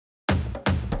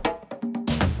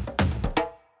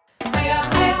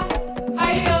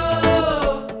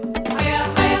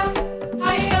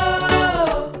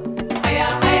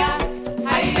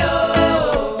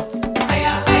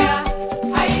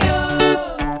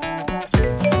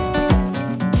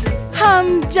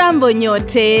Hamjambo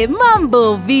nyote,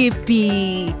 mambo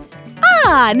vipi?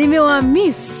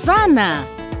 Nimewamiss sana.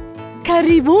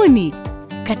 Karibuni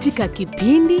katika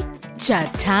kipindi cha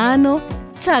 5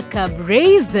 cha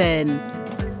KaBrazen.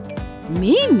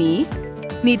 Mimi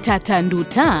ni Tata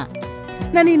Nduta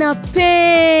na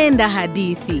ninapenda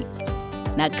hadithi.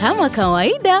 Na kama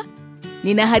kawaida,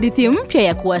 nina hadithi mpya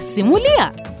ya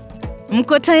kuwasimulia.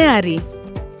 Mko tayari?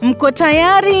 Mko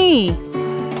tayari?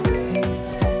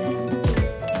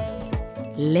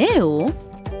 Leo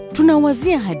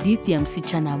tunawazia hadithi ya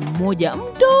msichana mmoja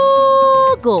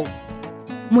mdogo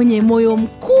mwenye moyo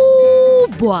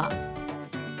mkubwa.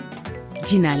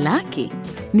 Jina lake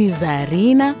ni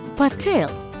Zarina Patel.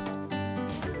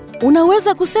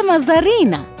 Unaweza kusema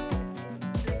Zarina?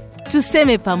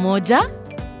 Tuseme pamoja.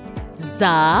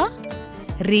 Zarina.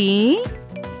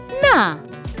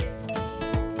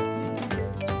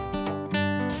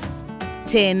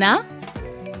 Tena.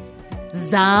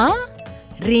 Zarina.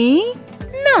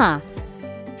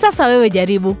 Sasa wewe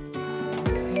jaribu.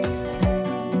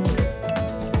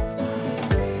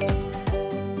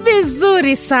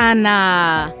 Vizuri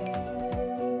sana.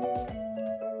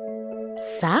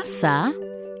 Sasa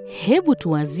hebu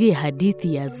tuwazie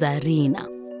hadithi ya Zarina.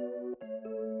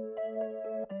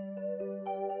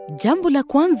 Jambo la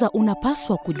kwanza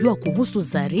unapaswa kujua kuhusu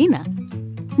Zarina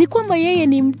ni kwamba yeye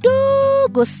ni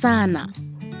mdogo sana.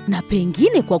 Na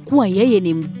pengine kwa kuwa yeye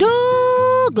ni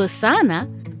mdogo sana,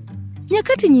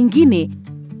 nyakati nyingine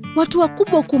watu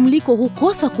wakubwa kumliko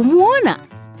hukosa kumuona.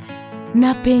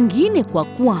 Na pengine kwa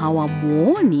kuwa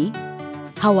hawamuoni,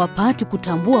 hawapati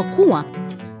kutambua kuwa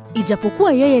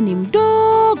ijapokuwa yeye ni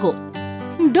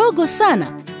mdogo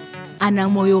sana, ana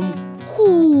moyo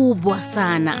mkubwa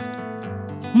sana.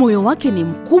 Moyo wake ni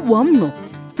mkubwa mno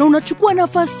na unachukua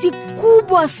nafasi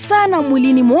kubwa sana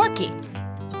mwilini mwake,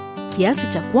 kiasi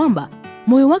cha kwamba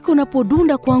moyo wake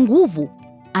unapodunda kwa nguvu,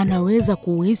 anaweza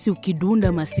kuhisi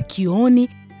ukidunda masikioni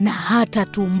na hata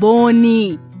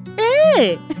tumboni.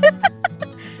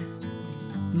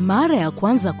 Mara ya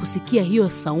kwanza kusikia hiyo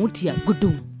sauti ya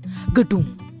gudum, gudum,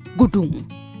 gudum,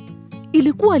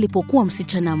 ilikuwa alipokuwa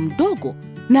msichana mdogo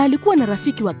na alikuwa na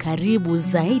rafiki wa karibu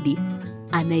zaidi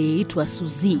anayeitwa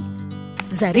Suzi.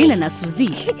 Zarina na Suzi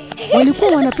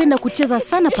walikuwa wanapenda kucheza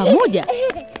sana pamoja.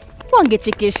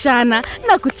 Wangechekeshana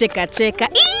na kucheka-cheka.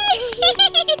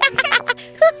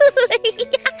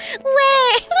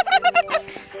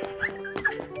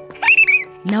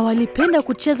 Na walipenda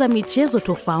kucheza michezo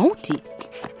tofauti.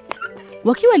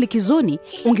 Wakiwa likizoni,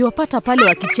 ungewapata pale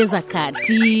wakicheza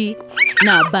kati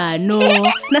na bano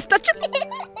na stachu.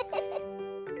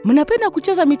 Mnapenda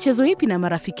kucheza michezo ipi na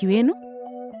marafiki wenu?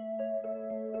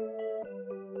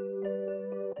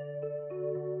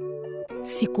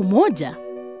 Siku moja,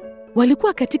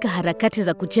 walikuwa katika harakati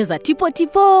za kucheza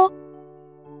tipo.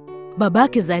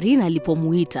 Babake Zarina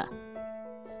alipomuita,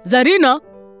 "Zarina,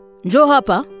 njoo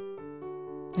hapa."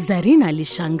 Zarina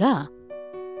alishangaa.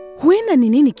 Huenda ni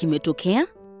nini kimetokea?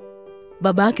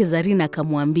 Babake Zarina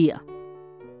akamwambia,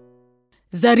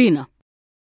 "Zarina,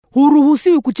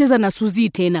 huruhusiwi kucheza na Suzi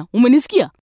tena,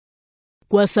 umenisikia?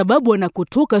 Kwa sababu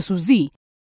anakotoka Suzi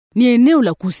ni eneo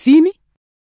la kusini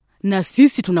na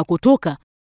sisi tunakotoka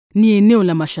ni eneo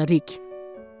la mashariki."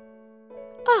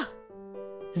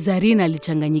 Zarina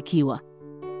alichanganyikiwa.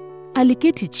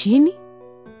 Aliketi chini,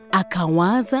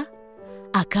 akawaza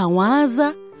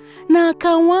na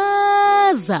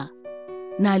akawaza.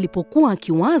 Na alipokuwa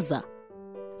akiwaza,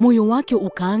 moyo wake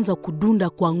ukaanza kudunda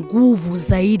kwa nguvu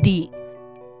zaidi.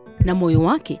 Na moyo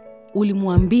wake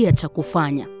ulimwambia cha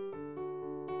kufanya.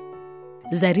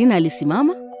 Zarina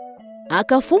alisimama,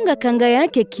 akafunga kanga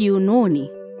yake kiunoni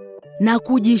na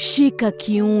kujishika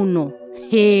kiuno.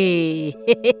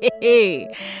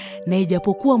 Na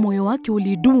ijapokuwa moyo wake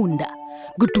ulidunda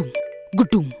gudum,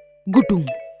 gudum, gudum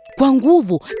kwa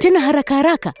nguvu, tena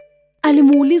haraka,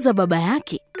 alimuuliza baba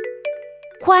yake,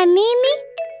 "Kwa nini?"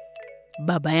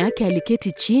 Baba yake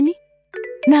aliketi chini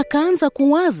na akaanza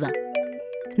kuwaza.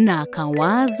 Na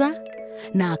akawaza,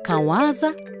 na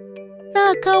akawaza, na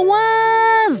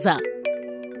akawaza.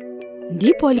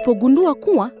 Ndipo alipogundua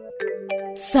kuwa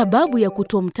sababu ya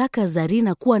kutomtaka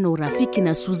Zarina kuwa na urafiki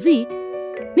na Suzi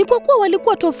ni kwa kuwa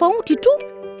walikuwa tofauti tu.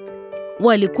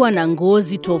 Walikuwa na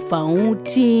ngozi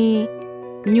tofauti,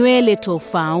 nywele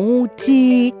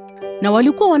tofauti, na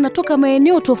walikuwa wanatoka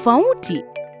maeneo tofauti.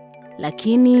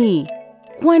 Lakini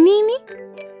kwa nini?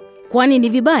 Kwani ni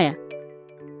vibaya?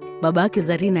 Babake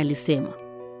Zarina alisema,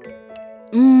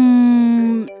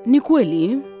 "Ni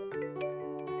kweli.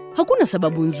 Hakuna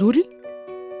sababu nzuri.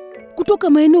 Kutoka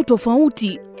maeneo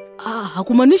tofauti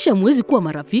hakumaanisha mwezi kuwa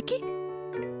marafiki."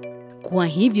 Kwa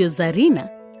hivyo Zarina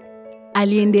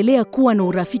aliendelea kuwa na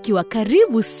urafiki wa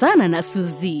karibu sana na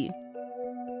Suzy.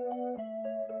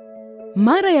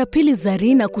 Mara ya pili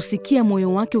Zarina kusikia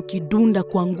moyo wake ukidunda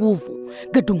kwa nguvu.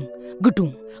 Gudum,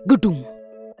 gudum, gudum.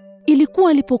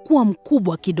 Ilikuwa alipokuwa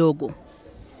mkubwa kidogo.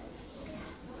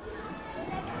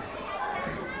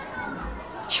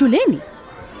 Shuleni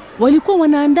walikuwa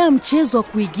wanaandaa mchezo wa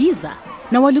kuigiza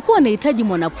na walikuwa wanahitaji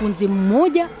mwanafunzi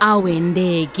mmoja awe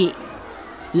ndege.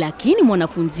 Lakini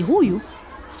mwanafunzi huyu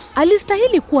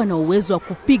alistahili kuwa na uwezo wa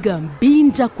kupiga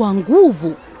mbinja kwa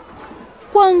nguvu.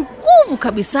 Kwa nguvu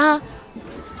kabisa.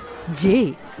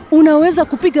 Je, unaweza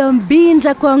kupiga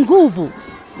mbinja kwa nguvu?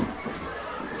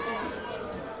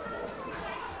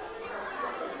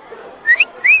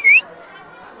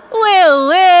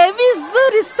 Wewe,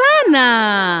 vizuri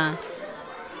sana.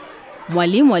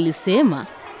 Mwalimu alisema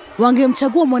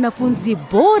wangemchagua mwanafunzi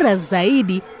bora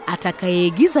zaidi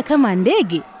atakayeigiza kama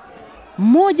ndege.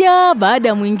 Mmoja baada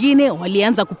ya mwingine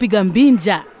walianza kupiga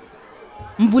mbinja.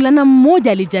 Mvulana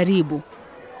mmoja alijaribu.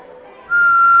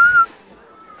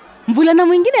 Mvulana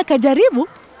mwingine akajaribu.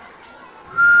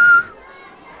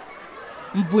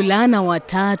 Mvulana wa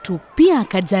tatu pia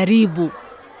akajaribu.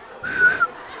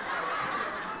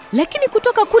 Lakini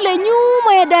kutoka kule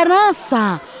nyuma ya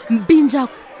darasa, mbinja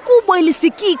kubwa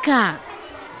ilisikika.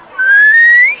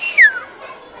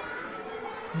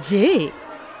 Je,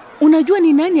 unajua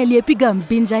ni nani aliyepiga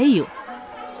mbinja hiyo?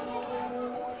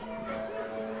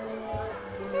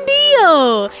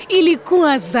 Ndiyo,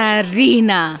 ilikuwa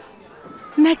Zarina.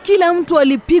 Na kila mtu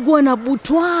alipigwa na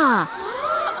butwaa.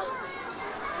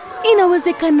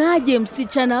 Inawezekanaje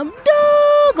msichana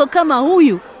mdogo kama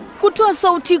huyu kutoa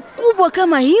sauti kubwa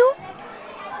kama hiyo?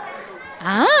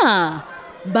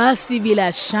 Basi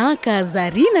bila shaka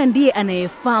Zarina ndiye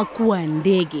anayefaa kuwa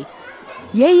ndege.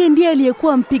 Yeye ndiye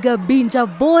aliyekuwa mpiga mbinja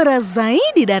bora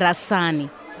zaidi darasani.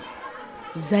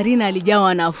 Zarina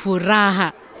alijawa na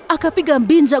furaha. Akapiga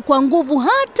mbinja kwa nguvu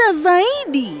hata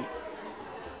zaidi.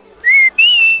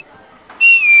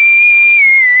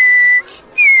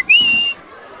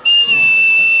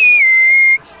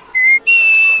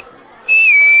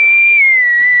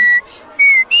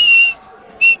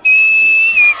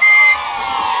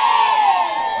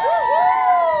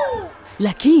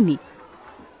 Lakini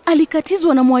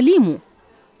alikatizwa na mwalimu.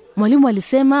 Mwalimu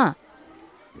alisema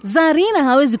Zarina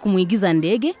hawezi kumuigiza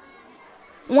ndege.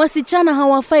 Wasichana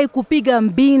hawafai kupiga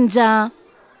mbinja.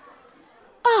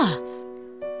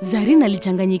 Zarina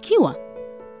alichanganyikiwa.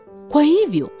 Kwa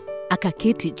hivyo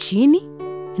akaketi chini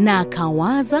na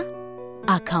akawaza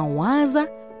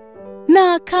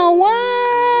na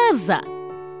akawaza.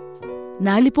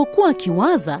 Na alipokuwa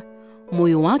akiwaza,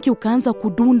 moyo wake ukaanza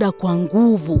kudunda kwa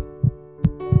nguvu.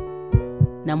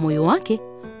 Na moyo wake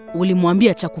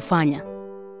ulimwambia cha kufanya.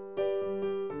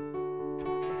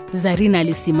 Zarina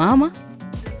alisimama,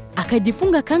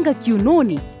 akajifunga kanga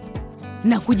kiunoni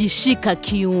na kujishika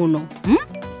kiuno.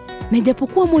 Na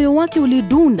ijapokuwa moyo wake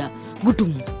ulidunda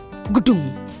gudum,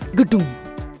 gudum, gudum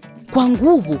kwa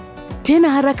nguvu, tena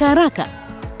haraka haraka,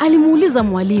 alimuuliza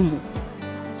mwalimu,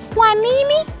 "Kwa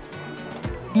nini?"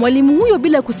 Mwalimu huyo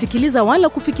bila kusikiliza wala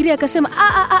kufikiria akasema,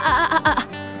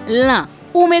 "La,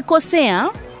 umekosea."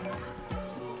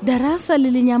 Darasa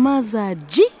lilinyamaza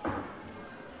ji.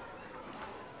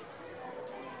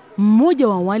 Mmoja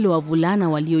wa wale wavulana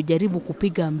waliojaribu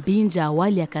kupiga mbinja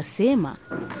awali akasema,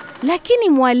 "Lakini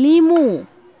mwalimu,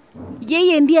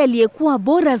 yeye ndiye aliyekuwa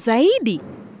bora zaidi."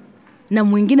 Na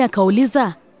mwingine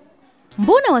akauliza,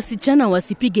 "Mbona wasichana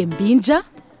wasipige mbinja?"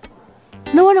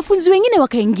 Na wanafunzi wengine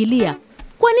wakaingilia,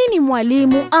 "Kwa nini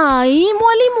mwalimu?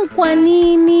 Mwalimu kwa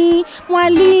nini?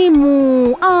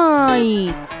 Mwalimu,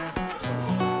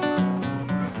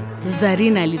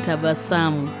 Zarina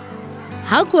alitabasamu.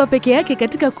 Hakuwa peke yake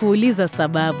katika kuuliza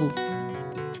sababu.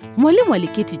 Mwalimu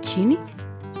aliketi chini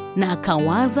na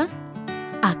akawaza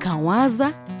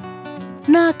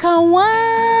na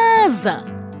akawaza.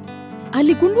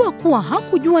 Aligundua kuwa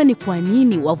hakujua ni kwa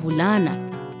nini wavulana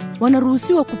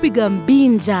wanaruhusiwa kupiga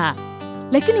mbinja,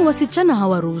 lakini wasichana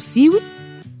hawaruhusiwi.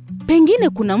 Pengine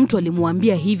kuna mtu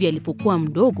alimwambia hivi alipokuwa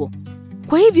mdogo,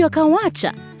 kwa hivyo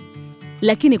akawacha.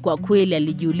 Lakini kwa kweli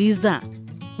alijiuliza,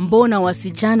 mbona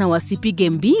wasichana wasipige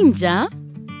mbinja?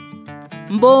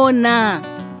 Mbona?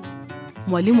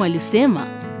 Mwalimu alisema,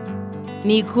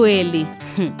 ni kweli.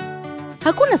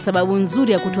 Hakuna sababu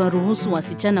nzuri ya kutoruhusu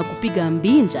wasichana kupiga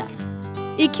mbinja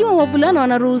ikiwa wavulana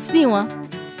wanaruhusiwa.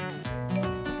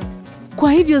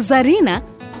 Kwa hivyo Zarina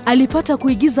alipata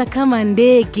kuigiza kama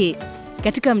ndege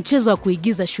katika mchezo wa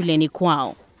kuigiza shuleni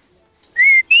kwao.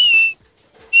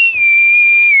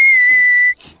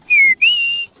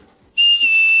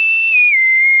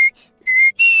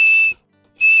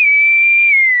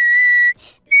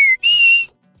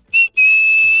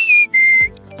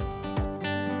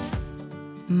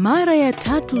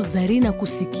 tu Zarina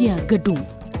kusikia gadum,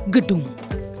 gadum,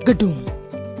 gadum.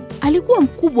 Alikuwa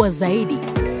mkubwa zaidi.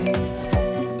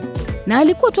 Na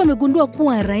alikuwa tu amegundua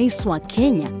kuwa rais wa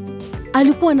Kenya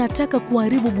alikuwa anataka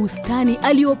kuharibu bustani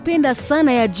aliyopenda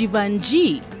sana ya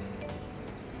Jivanji.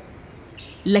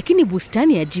 Lakini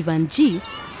bustani ya Jivanji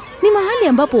ni mahali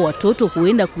ambapo watoto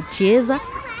huenda kucheza,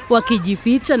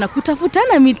 wakijificha na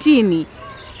kutafutana mitini.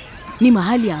 Ni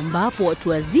mahali ambapo watu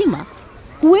wazima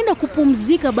huenda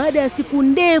kupumzika baada ya siku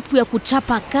ndefu ya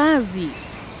kuchapa kazi.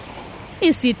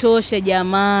 Isitoshe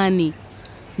jamani,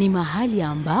 ni mahali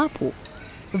ambapo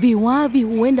viwavi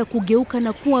huenda kugeuka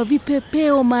na kuwa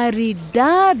vipepeo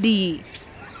maridadi.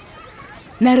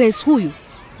 Na rais huyu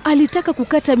alitaka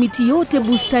kukata miti yote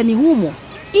bustani humo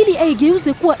ili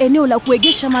aigeuze kuwa eneo la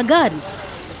kuegesha magari.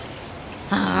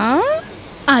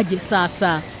 Aje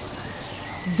sasa.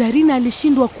 Zarina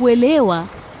alishindwa kuelewa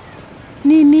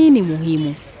ni nini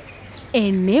muhimu,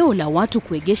 eneo la watu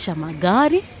kuegesha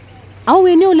magari au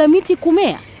eneo la miti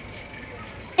kumea?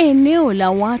 Eneo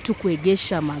la watu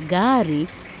kuegesha magari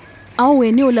au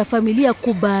eneo la familia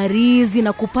kubarizi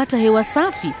na kupata hewa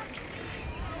safi?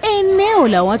 Eneo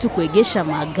la watu kuegesha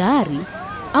magari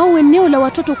au eneo la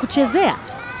watoto kuchezea?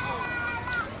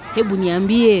 Hebu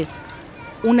niambie,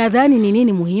 unadhani ni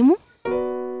nini muhimu?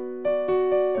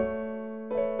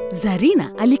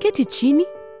 Zarina aliketi chini,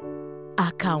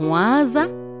 akawaza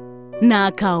na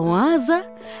akawaza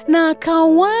na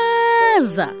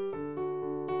akawaza.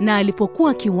 Na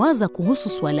alipokuwa akiwaza kuhusu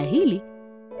swala hili,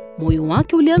 moyo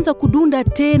wake ulianza kudunda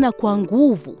tena kwa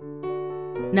nguvu.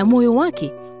 Na moyo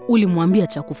wake ulimwambia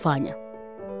cha kufanya.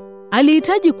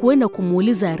 Alihitaji kuenda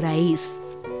kumuuliza rais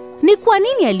ni kwa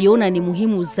nini aliona ni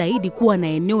muhimu zaidi kuwa na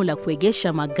eneo la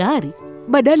kuegesha magari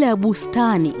badala ya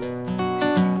bustani.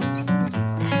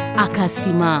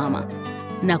 Akasimama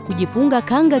na kujifunga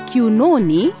kanga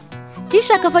kiunoni,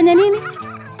 kisha akafanya nini?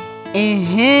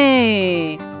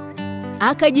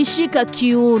 Akajishika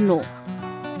kiuno.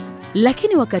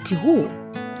 Lakini wakati huo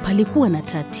palikuwa na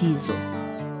tatizo.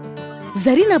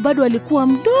 Zarina bado alikuwa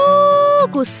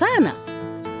mdogo sana,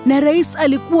 na rais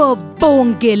alikuwa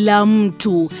bonge la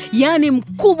mtu, yani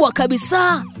mkubwa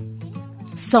kabisa.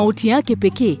 Sauti yake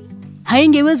pekee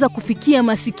haingeweza kufikia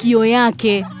masikio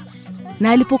yake.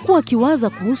 Na alipokuwa akiwaza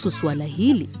kuhusu swala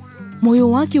hili,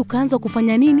 moyo wake ukaanza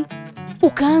kufanya nini?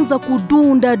 Ukaanza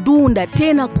kudunda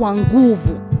tena kwa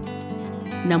nguvu.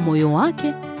 Na moyo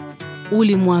wake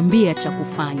ulimwambia cha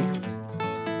kufanya.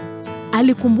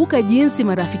 Alikumbuka jinsi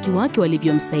marafiki wake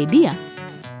walivyomsaidia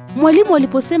mwalimu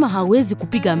aliposema hawezi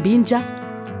kupiga mbinja.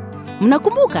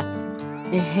 Mnakumbuka?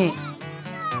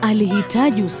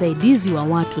 Alihitaji usaidizi wa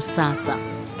watu sasa.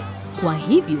 Kwa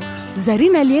hivyo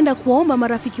Zarina alienda kuwaomba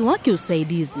marafiki wake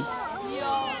usaidizi.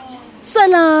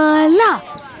 Salala!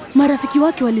 Marafiki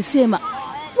wake walisema,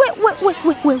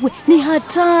 we, ni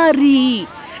hatari.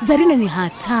 Zarina ni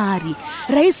hatari.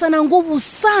 Rais ana nguvu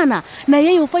sana na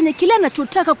yeye hufanya kile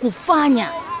anachotaka kufanya.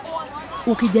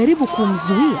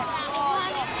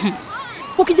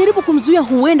 Ukijaribu kumzuia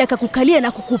huenda akakukalia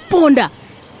na kukuponda.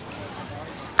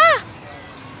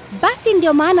 Basi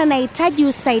ndio maana nahitaji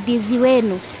usaidizi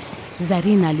wenu,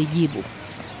 Zarina alijibu.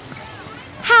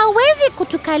 Hawezi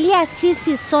kutukalia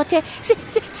sisi sote.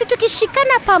 Si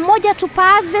tukishikana pamoja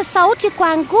tupaaze sauti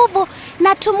kwa nguvu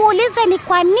na tumuulize ni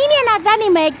kwa nini anadhani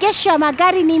maegesho ya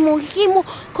magari ni muhimu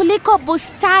kuliko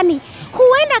bustani.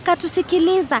 Huenda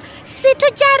akatusikiliza.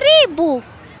 Situjaribu.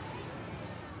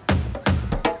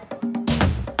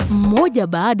 Mmoja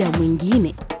baada ya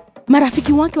mwingine,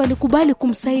 marafiki wake walikubali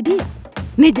kumsaidia.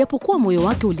 Nijapokuwa moyo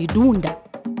wake ulidunda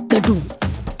gadum,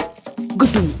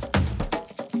 gadum,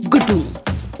 gadum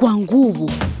kwa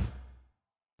nguvu.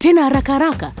 Tena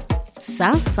haraka.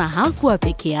 Sasa hakuwa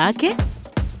peke yake.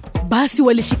 Basi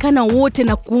walishikana wote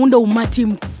na kuunda umati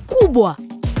mkubwa.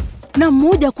 Na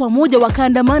moja kwa moja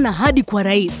wakaandamana hadi kwa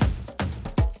rais.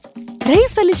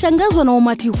 Rais alishangazwa na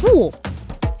umati huo.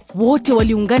 Wote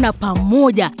waliungana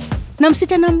pamoja na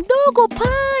msichana mdogo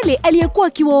pale aliyekuwa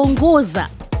akiwaongoza.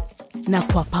 Na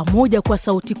kwa pamoja kwa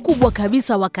sauti kubwa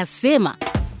kabisa wakasema,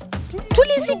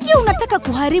 tulisikia unataka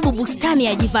kuharibu bustani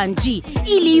ya Jivanji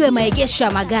ili iwe maegesho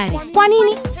ya magari. Kwa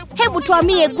nini? Hebu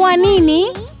tuambie kwa nini?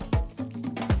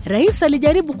 Rais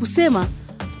alijaribu kusema,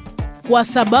 kwa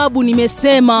sababu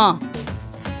nimesema.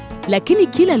 Lakini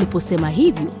kila aliposema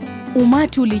hivyo,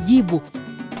 umati ulijibu,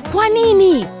 kwa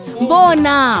nini?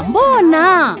 Mbona?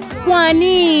 Kwa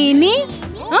nini?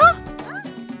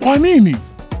 Kwa nini?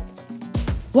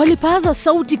 Walipaza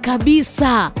sauti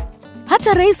kabisa.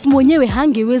 Hata rais mwenyewe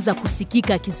hangeweza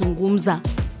kusikika akizungumza.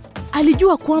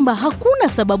 Alijua kwamba hakuna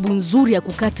sababu nzuri ya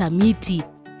kukata miti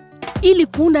ili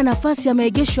kuunda nafasi ya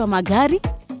maegesho ya magari.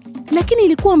 Lakini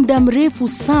ilikuwa muda mrefu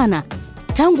sana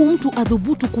tangu mtu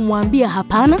adhubutu kumwambia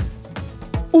hapana.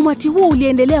 Umati huo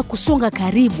uliendelea kusonga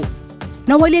karibu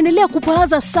na waliendelea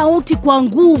kupaaza sauti kwa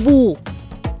nguvu.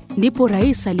 Ndipo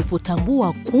rais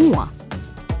alipotambua kuwa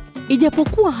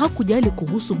ijapokuwa hakujali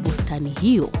kuhusu bustani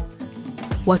hiyo,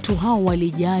 watu hao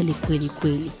walijali kweli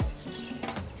kweli.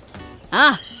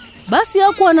 Basi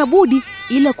hakuwa na budi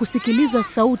ila kusikiliza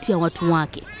sauti ya watu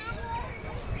wake.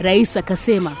 Rais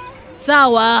akasema,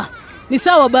 "Sawa, ni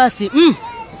sawa basi.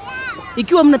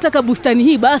 Ikiwa mnataka bustani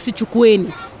hii basi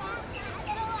chukueni."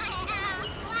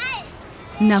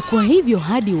 Na kwa hivyo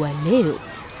hadi wa leo,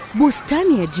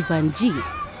 bustani ya Jivanji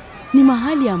ni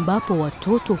mahali ambapo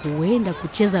watoto huenda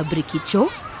kucheza brikicho,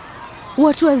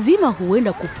 watu wazima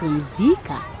huenda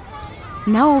kupumzika,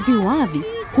 nao viwavi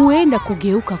huenda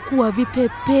kugeuka kuwa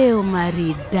vipepeo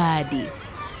maridadi.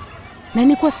 Na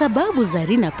ni kwa sababu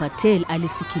Zarina Patel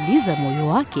alisikiliza moyo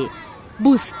wake,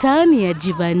 bustani ya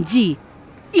Jivanji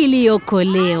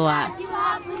iliokolewa.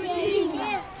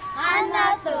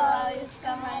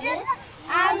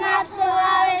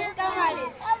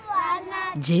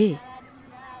 Je,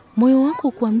 moyo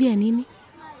wako kuambia nini?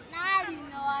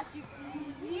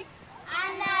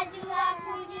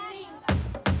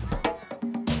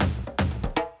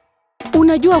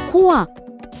 Unajua kuwa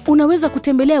unaweza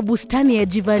kutembelea bustani ya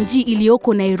Jivanji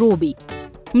iliyoko Nairobi,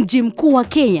 mji mkuu wa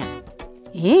Kenya.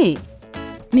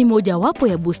 Ni mojawapo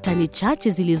ya bustani chache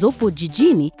zilizopo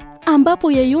jijini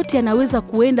ambapo yeyote anaweza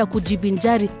kuenda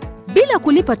kujivinjari bila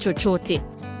kulipa chochote.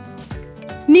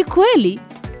 Ni kweli,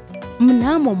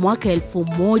 mnamo mwaka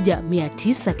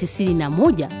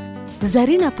 1991,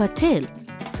 Zarina Patel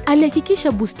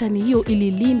alihakikisha bustani hiyo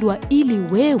ililindwa ili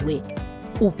wewe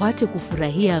upate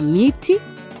kufurahia miti,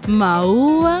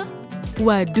 maua,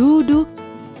 wadudu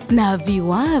na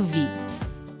viwavi.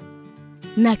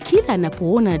 Na kila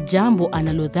anapoona jambo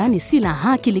analodhani si la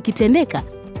haki likitendeka,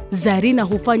 Zarina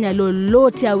hufanya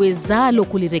lolote awezalo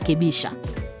kulirekebisha.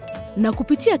 Na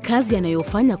kupitia kazi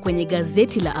anayofanya kwenye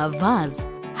gazeti la Avaz,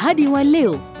 hadi wa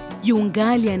leo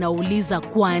yungali anauliza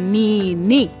kwa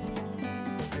nini.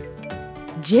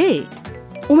 Je,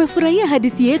 umefurahia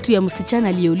hadithi yetu ya msichana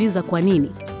aliyeuliza kwa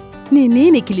nini? Ni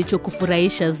nini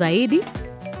kilichokufurahisha zaidi?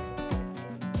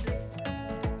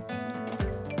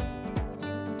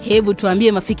 Hebu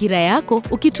tuambie mafikira yako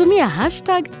ukitumia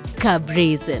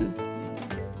 #KaBrazen.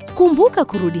 Kumbuka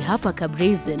kurudi hapa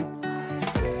KaBrazen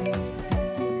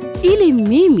ili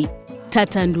mimi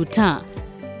Tata Nduta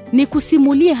ni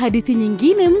kusimulia hadithi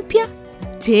nyingine mpya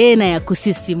tena ya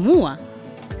kusisimua.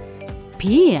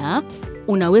 Pia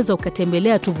unaweza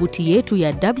ukatembelea tovuti yetu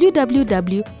ya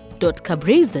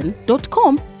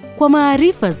www.kabrazen.com kwa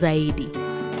maarifa zaidi.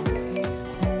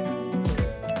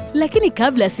 Lakini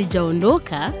kabla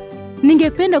sijaondoka,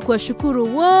 ningependa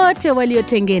kuwashukuru wote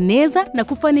waliotengeneza na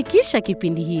kufanikisha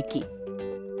kipindi hiki.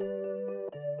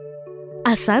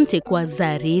 Asante kwa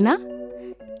Zarina,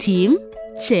 Team,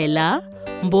 Chela,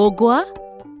 Mbogua,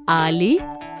 Ali,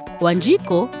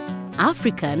 Wanjiko,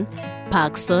 African,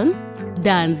 Pakson,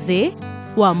 Danze,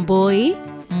 Wambui,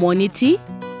 Monity,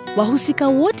 wahusika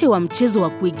wote wa mchezo wa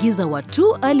kuigiza wa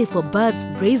 2 Early for Birds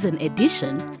Brazen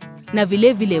Edition, na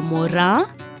vile Moraa,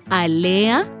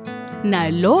 Aleya na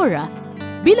Laura,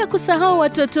 bila kusahau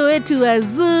watoto wetu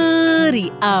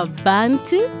wazuri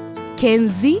Abantu,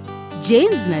 Kenzi,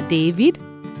 James na David,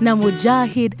 na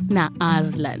Mujahid na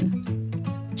Aslan.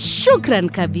 Shukran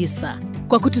kabisa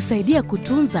kwa kutusaidia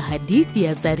kutunza hadithi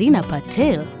ya Zarina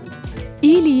Patel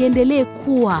ili iendelee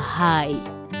kuwa hai.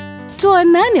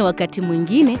 Tuonane wakati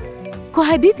mwingine kwa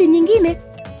hadithi nyingine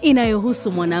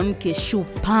inayohusu mwanamke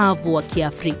shupavu wa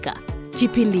Kiafrika.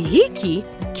 Kipindi hiki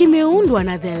kimeundwa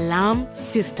na the LAM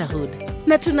Sisterhood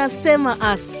na tunasema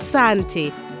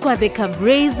asante kwa the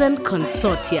KaBrazen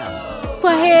Consortium.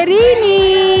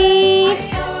 Kwaherini!